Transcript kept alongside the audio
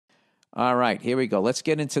All right, here we go. Let's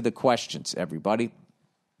get into the questions, everybody.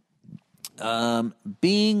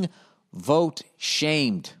 Being vote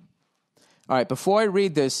shamed. All right, before I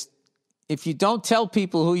read this, if you don't tell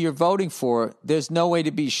people who you're voting for, there's no way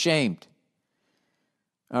to be shamed.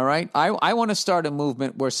 All right? I want to start a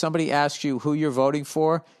movement where somebody asks you who you're voting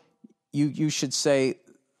for, you should say,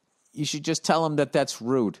 you should just tell them that that's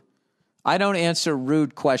rude. I don't answer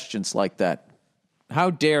rude questions like that. How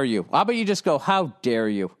dare you? How about you just go, how dare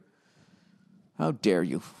you? How dare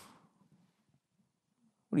you?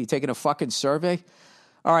 What are you, taking a fucking survey?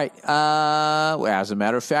 All right. As a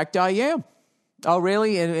matter of fact, I am. Oh,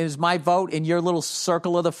 really? And is my vote in your little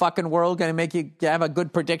circle of the fucking world going to make you have a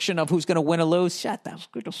good prediction of who's going to win or lose? Shut the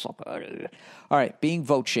fuck out of here. All right. Being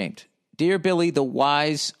vote shamed. Dear Billy, the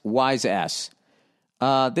wise ass.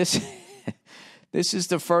 This is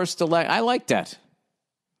the first election. I like that.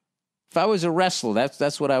 If I was a wrestler,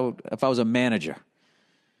 that's what I would, if I was a manager.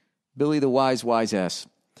 Billy the wise ass.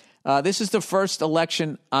 This is the first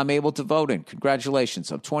election I'm able to vote in.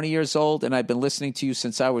 Congratulations. I'm 20 years old, and I've been listening to you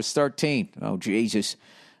since I was 13. Oh, Jesus.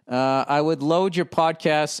 I would load your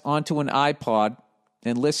podcast onto an iPod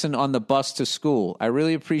and listen on the bus to school. I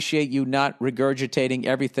really appreciate you not regurgitating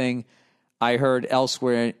everything I heard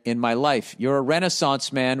elsewhere in my life. You're a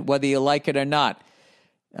Renaissance man, whether you like it or not.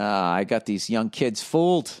 I got these young kids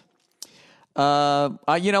fooled.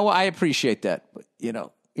 I appreciate that. But,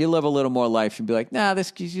 you live a little more life and be like, nah,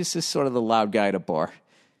 he's just sort of the loud guy at a bar.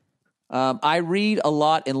 I read a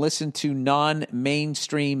lot and listen to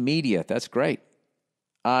non-mainstream media. That's great.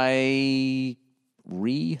 I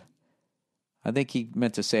think he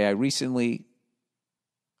meant to say I read,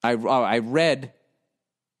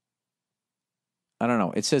 I don't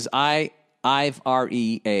know. It says I've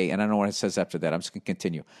R-E-A, and I don't know what it says after that. I'm just going to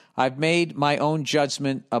continue. I've made my own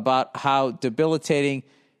judgment about how debilitating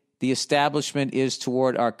the establishment is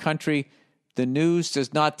toward our country. The news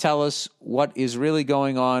does not tell us what is really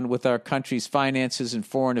going on with our country's finances and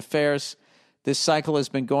foreign affairs. This cycle has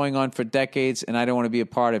been going on for decades, and I don't want to be a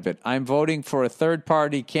part of it. I'm voting for a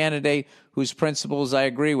third-party candidate whose principles I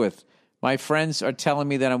agree with. My friends are telling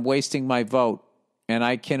me that I'm wasting my vote, and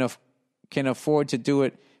I can afford to do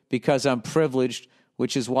it because I'm privileged,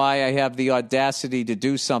 which is why I have the audacity to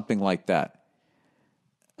do something like that.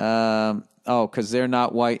 Because they're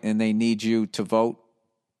not white and they need you to vote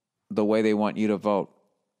the way they want you to vote.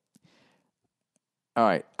 All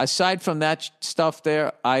right. Aside from that stuff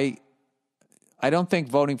there, I don't think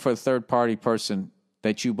voting for a third-party person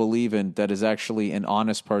that you believe in that is actually an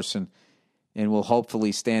honest person and will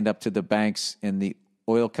hopefully stand up to the banks and the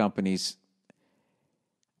oil companies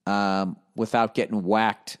without getting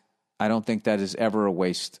whacked, I don't think that is ever a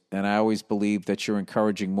waste. And I always believe that you're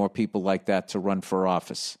encouraging more people like that to run for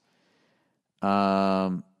office.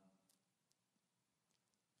 As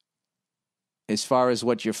far as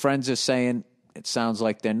what your friends are saying, it sounds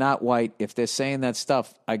like they're not white. If they're saying that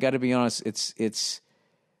stuff, I got to be honest, it's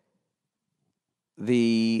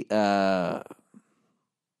the guy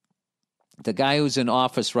who's in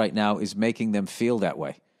office right now is making them feel that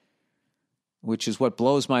way, which is what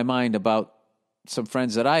blows my mind about some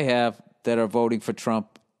friends that I have that are voting for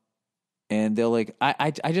Trump. And they're like,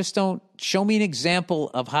 I just don't, show me an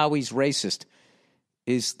example of how he's racist,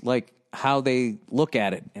 is like how they look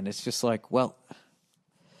at it. And it's just like, well,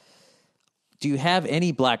 do you have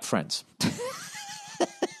any black friends?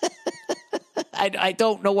 I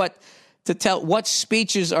don't know what to tell. What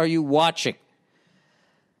speeches are you watching?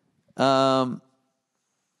 I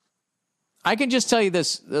can just tell you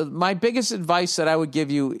this. My biggest advice that I would give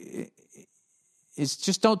you is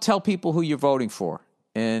just don't tell people who you're voting for.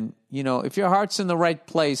 And, if your heart's in the right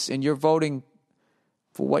place and you're voting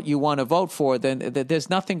for what you want to vote for, then there's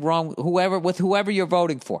nothing wrong with whoever you're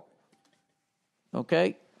voting for.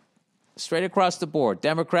 Okay? Straight across the board.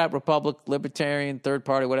 Democrat, Republic, Libertarian, third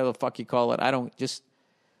party, whatever the fuck you call it.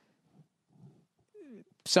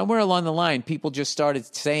 Somewhere along the line, people just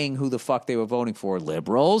started saying who the fuck they were voting for.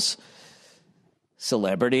 Liberals,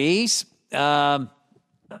 celebrities, I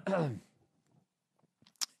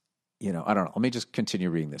don't know. Let me just continue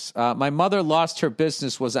reading this. My mother lost her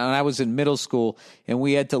business when I was in middle school, and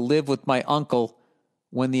we had to live with my uncle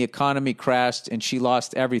when the economy crashed and she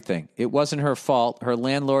lost everything. It wasn't her fault. Her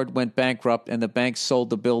landlord went bankrupt, and the bank sold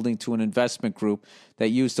the building to an investment group that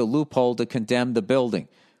used a loophole to condemn the building,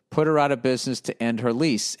 put her out of business to end her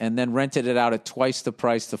lease, and then rented it out at twice the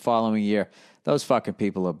price the following year. Those fucking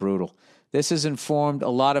people are brutal. This has informed a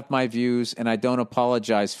lot of my views, and I don't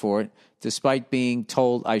apologize for it, despite being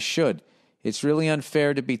told I should. It's really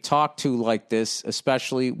unfair to be talked to like this,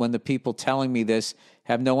 especially when the people telling me this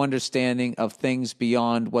have no understanding of things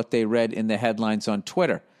beyond what they read in the headlines on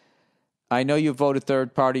Twitter. I know you voted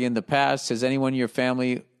third party in the past. Has anyone in your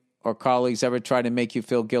family or colleagues ever tried to make you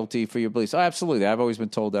feel guilty for your beliefs? Oh, absolutely. I've always been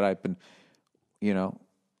told that I've been,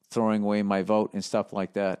 throwing away my vote and stuff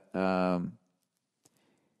like that.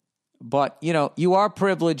 But, you are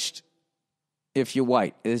privileged if you're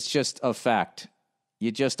white. It's just a fact.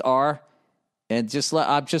 You just are. And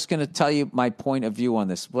I'm just going to tell you my point of view on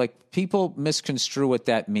this. Like, people misconstrue what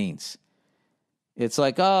that means. It's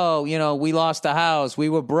like, oh, we lost a house. We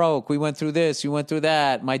were broke. We went through this. We went through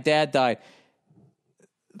that. My dad died.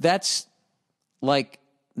 That's like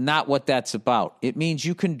not what that's about. It means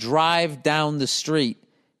you can drive down the street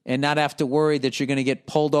and not have to worry that you're going to get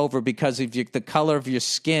pulled over because of the color of your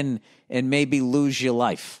skin and maybe lose your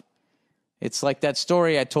life. It's like that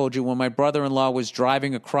story I told you when my brother-in-law was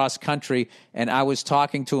driving across country and I was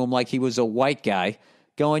talking to him like he was a white guy,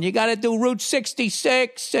 going, you got to do Route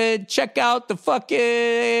 66 and check out the fucking,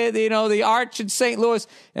 the arch in St. Louis.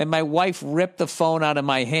 And my wife ripped the phone out of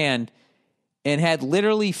my hand and had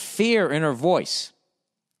literally fear in her voice.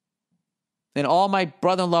 And all my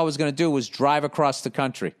brother-in-law was going to do was drive across the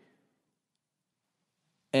country.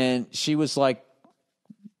 And she was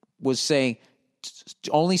saying,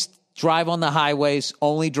 only drive on the highways,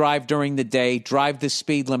 only drive during the day, drive the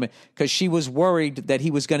speed limit, because she was worried that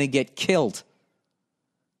he was going to get killed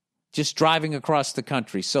just driving across the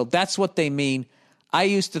country. So that's what they mean. I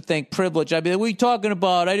used to think privilege. I'd be like, what are you talking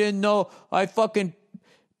about? I didn't know. I fucking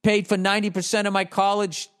paid for 90% of my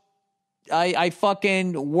college. I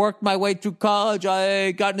fucking worked my way through college.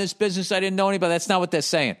 I got in this business. I didn't know anybody. That's not what they're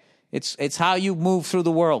saying. It's how you move through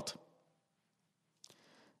the world.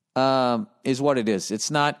 Is what it is.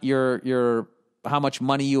 It's not your how much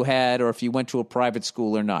money you had or if you went to a private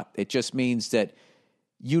school or not. It just means that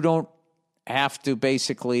you don't have to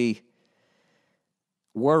basically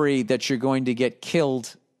worry that you're going to get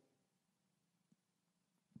killed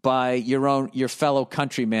by your fellow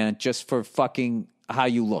countryman just for fucking how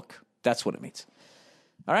you look. That's what it means.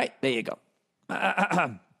 All right, there you go.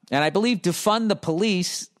 And I believe defund the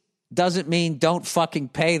police doesn't mean don't fucking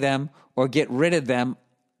pay them or get rid of them.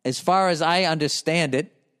 As far as I understand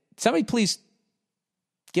it, somebody please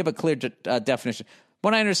give a clear definition.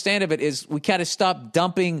 What I understand of it is we got to stop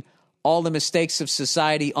dumping all the mistakes of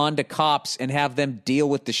society onto cops and have them deal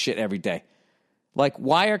with the shit every day. Like,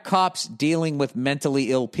 why are cops dealing with mentally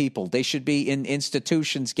ill people? They should be in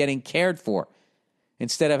institutions getting cared for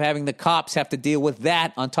instead of having the cops have to deal with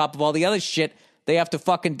that on top of all the other shit they have to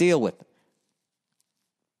fucking deal with.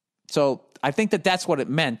 So I think that's what it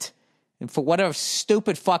meant. And for whatever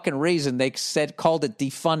stupid fucking reason, they called it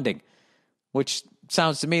defunding, which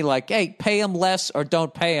sounds to me like, hey, pay them less or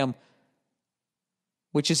don't pay them,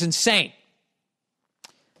 which is insane.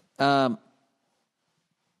 Almost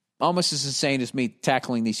as insane as me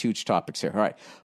tackling these huge topics here. All right.